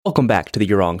Welcome back to the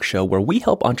Yurong Show, where we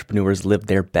help entrepreneurs live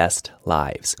their best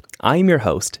lives. I am your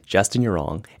host, Justin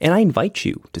Yurong, and I invite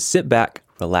you to sit back,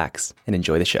 relax, and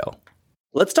enjoy the show.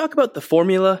 Let's talk about the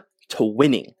formula to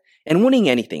winning, and winning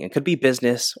anything. It could be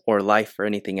business or life or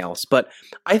anything else, but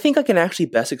I think I can actually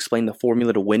best explain the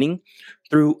formula to winning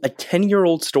through a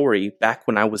 10-year-old story back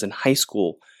when I was in high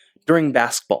school during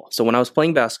basketball. So when I was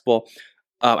playing basketball,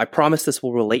 I promise this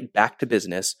will relate back to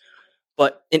business,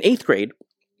 but in 8th grade,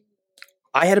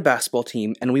 I had a basketball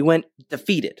team and we went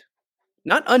defeated.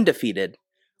 Not undefeated.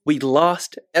 We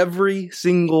lost every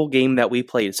single game that we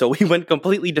played. So we went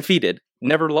completely defeated.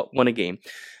 Never won a game.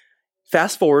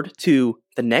 Fast forward to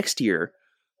the next year,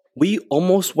 we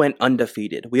almost went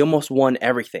undefeated. We almost won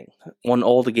everything. Won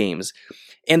all the games.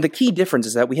 And the key difference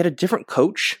is that we had a different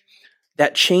coach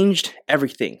that changed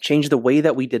everything. Changed the way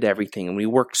that we did everything. And we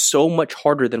worked so much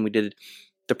harder than we did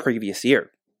the previous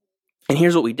year. And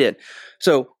here's what we did.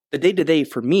 So the day-to-day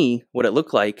for me, what it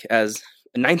looked like as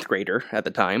a 9th grader at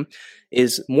the time,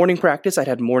 is morning practice. I'd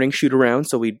had morning shoot-around,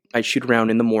 so I'd shoot around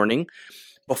in the morning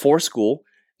before school.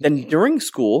 Then during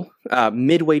school,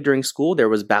 midway during school, there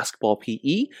was basketball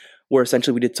PE, where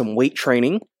essentially we did some weight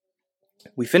training.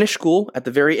 We finished school. At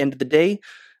the very end of the day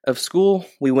of school,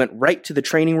 we went right to the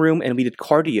training room and we did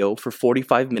cardio for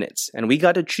 45 minutes. And we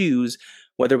got to choose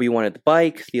whether we wanted the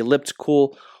bike, the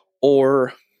elliptical,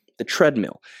 or the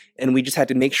treadmill. And we just had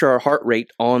to make sure our heart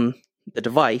rate on the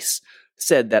device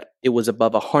said that it was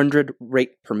above 100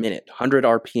 rate per minute, 100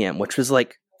 RPM, which was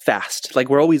like fast. Like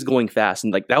we're always going fast,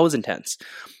 and like that was intense.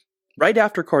 Right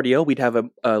after cardio, we'd have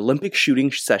an Olympic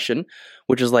shooting session,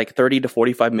 which is like 30 to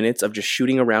 45 minutes of just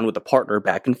shooting around with a partner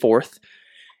back and forth.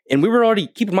 And we were already,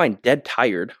 keep in mind, dead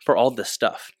tired for all this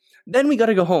stuff. Then we got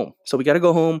to go home. So we got to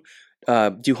go home,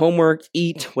 do homework,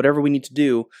 eat, whatever we need to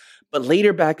do. But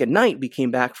later back at night, we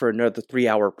came back for another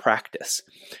 3-hour practice.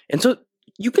 And so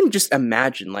you can just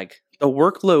imagine like the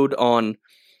workload on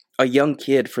a young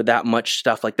kid for that much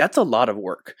stuff. Like that's a lot of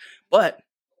work. But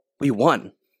we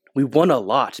won. We won a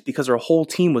lot because our whole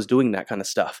team was doing that kind of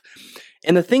stuff.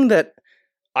 And the thing that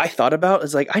I thought about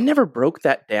is like, I never broke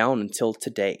that down until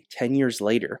today, 10 years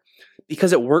later,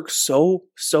 because it worked so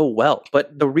well.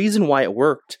 But the reason why it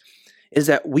worked is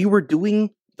that we were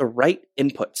doing the right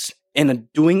inputs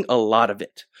and doing a lot of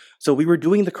it. So we were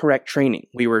doing the correct training.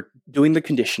 We were doing the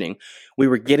conditioning. We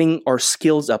were getting our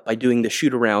skills up by doing the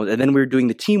shoot around. And then we were doing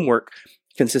the teamwork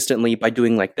consistently by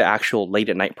doing like the actual late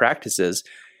at night practices.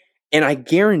 And I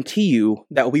guarantee you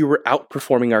that we were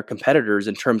outperforming our competitors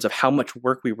in terms of how much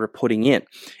work we were putting in.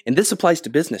 And this applies to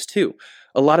business too.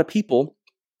 A lot of people,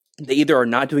 they either are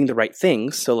not doing the right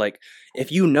things. So like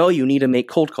if you know you need to make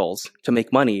cold calls to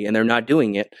make money and they're not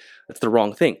doing it, that's the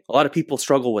wrong thing. A lot of people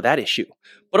struggle with that issue.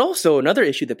 But also another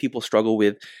issue that people struggle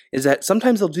with is that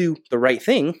sometimes they'll do the right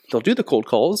thing. They'll do the cold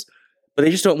calls, but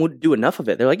they just don't do enough of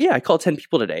it. They're like, yeah, I called 10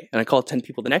 people today and I called 10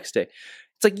 people the next day.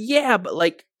 It's like, yeah, but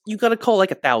like you got to call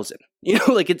like 1,000,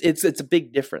 like it's a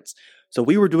big difference. So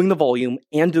we were doing the volume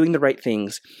and doing the right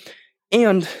things,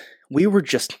 and we were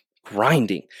just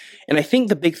grinding. And I think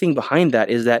the big thing behind that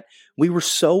is that we were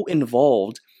so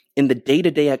involved in the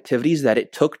day-to-day activities that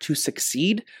it took to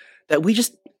succeed that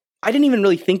I didn't even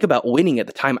really think about winning at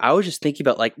the time. I was just thinking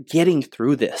about like getting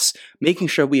through this, making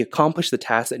sure we accomplish the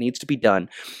task that needs to be done.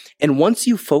 And once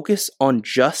you focus on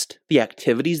just the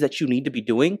activities that you need to be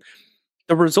doing,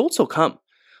 the results will come.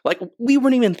 Like we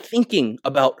weren't even thinking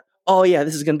about, oh yeah,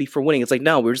 this is going to be for winning. It's like,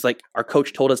 no, we're just like, our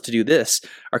coach told us to do this.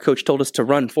 Our coach told us to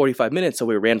run 45 minutes. So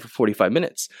we ran for 45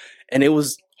 minutes. And it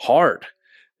was hard,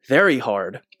 very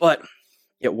hard, but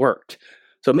it worked.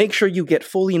 So make sure you get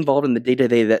fully involved in the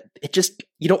day-to-day, that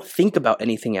you don't think about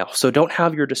anything else. So don't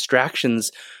have your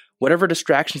distractions, whatever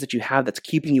distractions that you have that's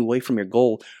keeping you away from your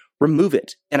goal, remove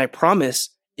it. And I promise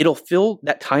it'll fill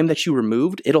that time that you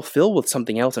removed, it'll fill with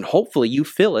something else. And hopefully you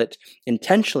fill it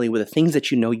intentionally with the things that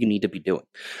you know you need to be doing.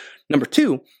 Number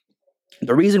 2,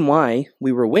 the reason why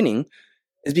we were winning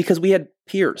is because we had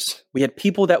peers. We had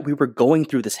people that we were going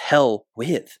through this hell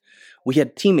with. We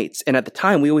had teammates. And at the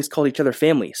time, we always called each other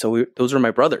family. So those were my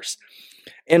brothers.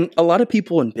 And a lot of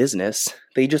people in business,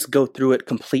 they just go through it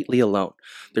completely alone.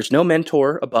 There's no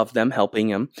mentor above them helping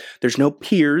them. There's no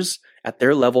peers at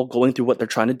their level going through what they're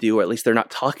trying to do, or at least they're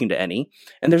not talking to any.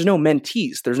 And there's no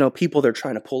mentees. There's no people they're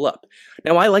trying to pull up.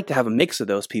 Now, I like to have a mix of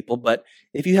those people, but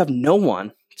if you have no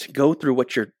one to go through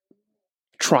what you're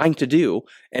trying to do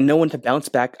and no one to bounce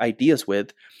back ideas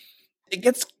with, it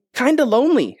gets kind of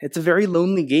lonely. It's a very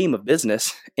lonely game of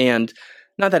business. And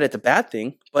not that it's a bad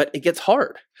thing, but it gets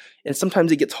hard. And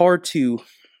sometimes it gets hard to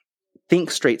think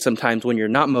straight sometimes when you're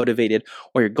not motivated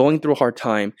or you're going through a hard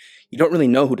time. You don't really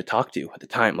know who to talk to at the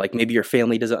time. Like maybe your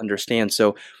family doesn't understand.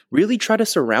 So really try to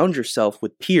surround yourself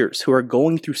with peers who are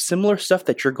going through similar stuff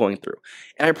that you're going through.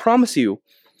 And I promise you,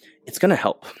 it's going to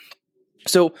help.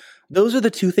 So those are the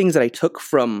two things that I took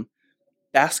from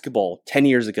basketball 10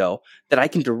 years ago that I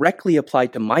can directly apply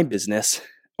to my business,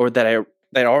 or that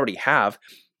I already have.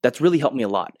 That's really helped me a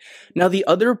lot. Now, the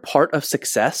other part of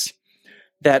success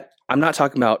that I'm not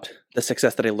talking about the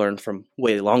success that I learned from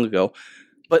way long ago,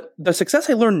 but the success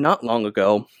I learned not long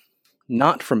ago,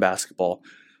 not from basketball,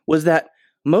 was that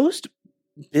most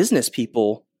business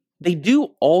people, they do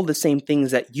all the same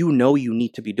things that you know you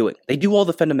need to be doing. They do all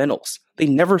the fundamentals. They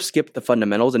never skip the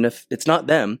fundamentals. And if it's not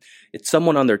them, it's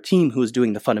someone on their team who's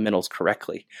doing the fundamentals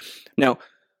correctly. Now,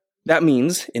 that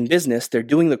means in business, they're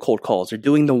doing the cold calls, they're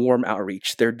doing the warm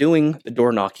outreach, they're doing the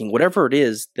door knocking, whatever it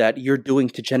is that you're doing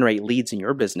to generate leads in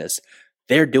your business,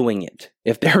 they're doing it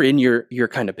if they're in your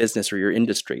kind of business or your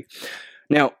industry.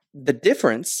 Now, the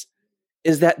difference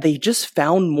is that they just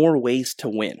found more ways to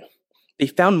win. They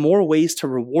found more ways to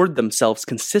reward themselves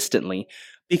consistently,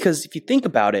 because if you think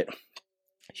about it,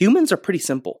 humans are pretty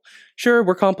simple. Sure,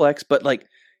 we're complex, but like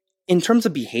in terms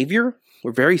of behavior,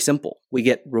 we're very simple. We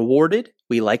get rewarded,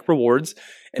 we like rewards,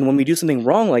 and when we do something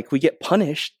wrong, like we get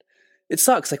punished, it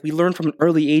sucks. Like we learn from an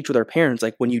early age with our parents,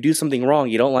 like when you do something wrong,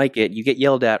 you don't like it, you get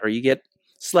yelled at or you get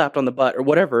slapped on the butt or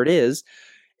whatever it is.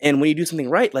 And when you do something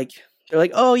right, like they're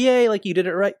like, oh, yay, like you did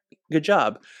it right. Good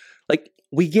job. Like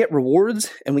we get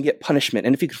rewards and we get punishment.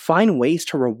 And if you could find ways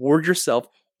to reward yourself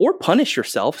or punish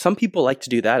yourself, some people like to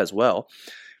do that as well.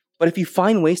 But if you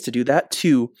find ways to do that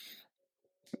to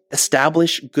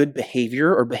establish good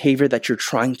behavior or behavior that you're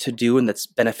trying to do and that's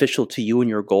beneficial to you and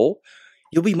your goal,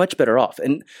 you'll be much better off.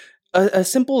 And a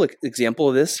simple example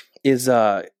of this is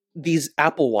these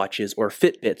Apple Watches or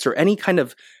Fitbits or any kind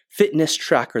of fitness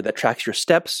tracker that tracks your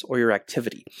steps or your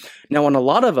activity. Now, on a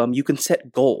lot of them, you can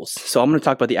set goals. So I'm going to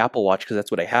talk about the Apple Watch because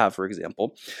that's what I have, for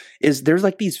example, is there's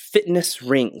like these fitness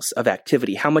rings of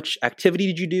activity. How much activity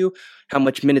did you do? How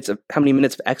many minutes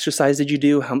of exercise did you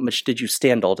do? How much did you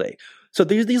stand all day? So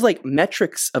there's these like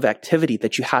metrics of activity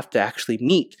that you have to actually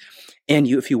meet. And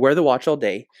if you wear the watch all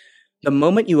day, the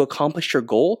moment you accomplish your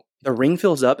goal, the ring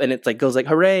fills up and it's like goes like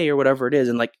hooray or whatever it is.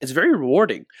 And like it's very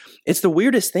rewarding. It's the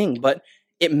weirdest thing, but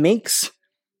it makes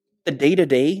the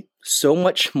day-to-day so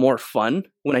much more fun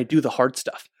when I do the hard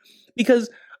stuff. Because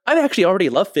I've actually already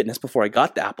loved fitness before I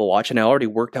got the Apple Watch and I already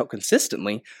worked out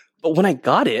consistently. But when I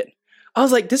got it, I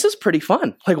was like, this is pretty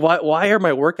fun. Like, why are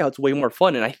my workouts way more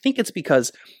fun? And I think it's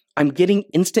because I'm getting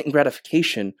instant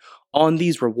gratification on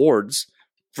these rewards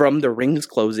from the rings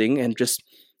closing and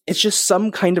it's just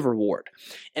some kind of reward.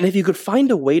 And if you could find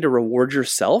a way to reward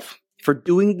yourself for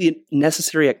doing the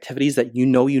necessary activities that you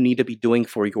know you need to be doing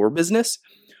for your business,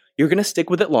 you're going to stick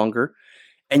with it longer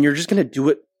and you're just going to do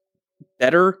it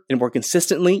better and more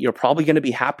consistently. You're probably going to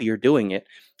be happier doing it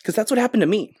because that's what happened to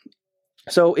me.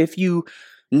 So if you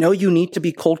know you need to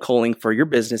be cold calling for your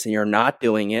business and you're not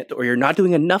doing it, or you're not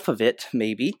doing enough of it,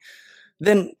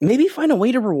 then maybe find a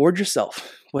way to reward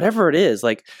yourself, whatever it is.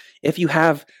 Like if you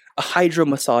have a hydro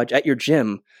massage at your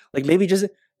gym, like maybe just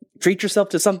treat yourself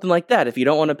to something like that if you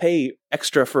don't want to pay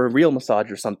extra for a real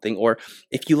massage or something. Or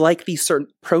if you like these certain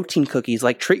protein cookies,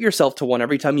 like treat yourself to one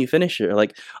every time you finish it.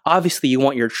 Like obviously you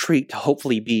want your treat to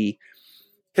hopefully be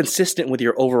consistent with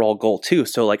your overall goal too.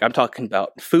 So like I'm talking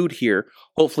about food here.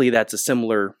 Hopefully that's a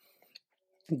similar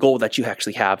goal that you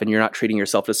actually have and you're not treating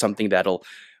yourself to something that'll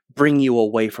bring you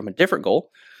away from a different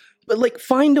goal. But like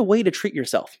find a way to treat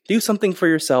yourself. Do something for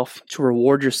yourself to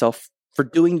reward yourself for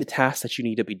doing the tasks that you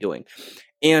need to be doing.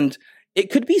 And it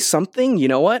could be something,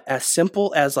 as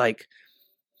simple as like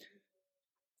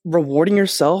rewarding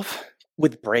yourself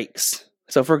with breaks.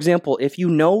 So for example, if you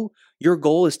know your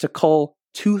goal is to call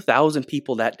 2,000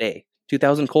 people that day,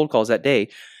 2,000 cold calls that day,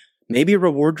 maybe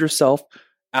reward yourself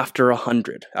after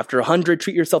 100. After 100,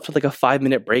 treat yourself to like a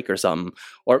 5-minute break or something,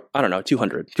 or I don't know,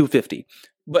 200, 250.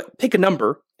 But pick a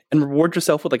number and reward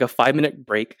yourself with like a 5-minute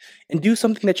break and do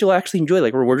something that you'll actually enjoy,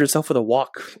 like reward yourself with a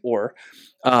walk or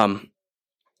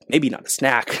maybe not a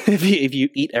snack if you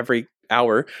eat every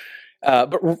hour.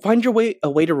 But find a way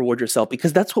to reward yourself,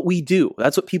 because that's what we do.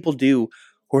 That's what people do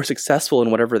who are successful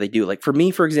in whatever they do. Like for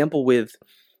me, for example, I'm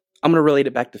going to relate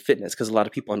it back to fitness because a lot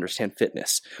of people understand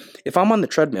fitness. If I'm on the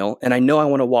treadmill and I know I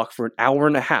want to walk for an hour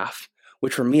and a half,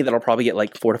 which for me, that'll probably get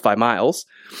like 4 to 5 miles.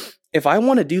 If I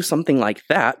want to do something like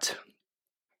that,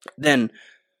 then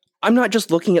I'm not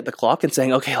just looking at the clock and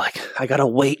saying, okay, like I got to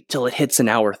wait till it hits an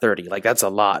hour 30. Like that's a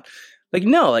lot. Like,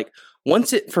 no, like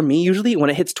for me, usually when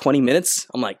it hits 20 minutes,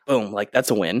 I'm like, boom, like that's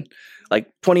a win. Like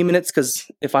 20 minutes, because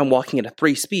if I'm walking at a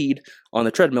 3 speed on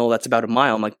the treadmill, that's about a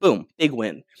mile. I'm like, boom, big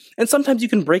win. And sometimes you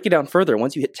can break it down further.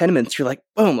 Once you hit 10 minutes, you're like,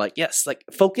 boom, like, yes, like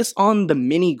focus on the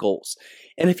mini goals.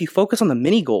 And if you focus on the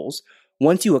mini goals,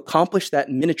 once you accomplish that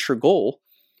miniature goal,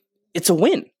 it's a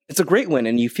win. It's a great win,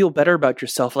 and you feel better about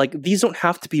yourself. Like, these don't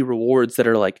have to be rewards that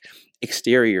are like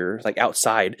exterior, like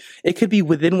outside. It could be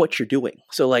within what you're doing.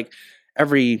 So like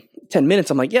every 10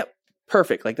 minutes, I'm like, yep,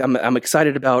 perfect. Like I'm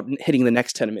excited about hitting the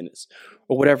next 10 minutes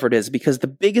or whatever it is, because the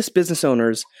biggest business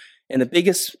owners and the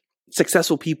biggest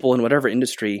successful people in whatever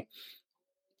industry,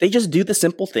 they just do the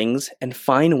simple things and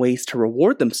find ways to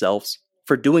reward themselves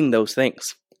for doing those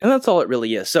things. And that's all it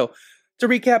really is. So to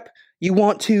recap, you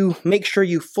want to make sure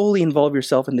you fully involve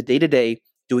yourself in the day-to-day,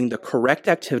 doing the correct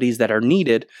activities that are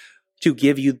needed to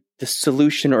give you the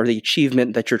solution or the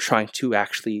achievement that you're trying to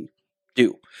actually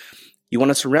do. You want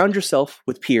to surround yourself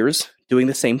with peers doing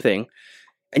the same thing,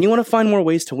 and you want to find more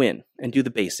ways to win and do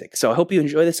the basics. So I hope you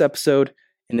enjoy this episode,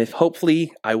 and if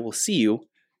hopefully I will see you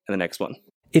in the next one.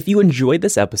 If you enjoyed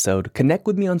this episode, connect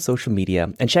with me on social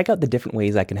media and check out the different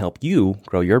ways I can help you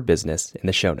grow your business in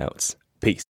the show notes. Peace.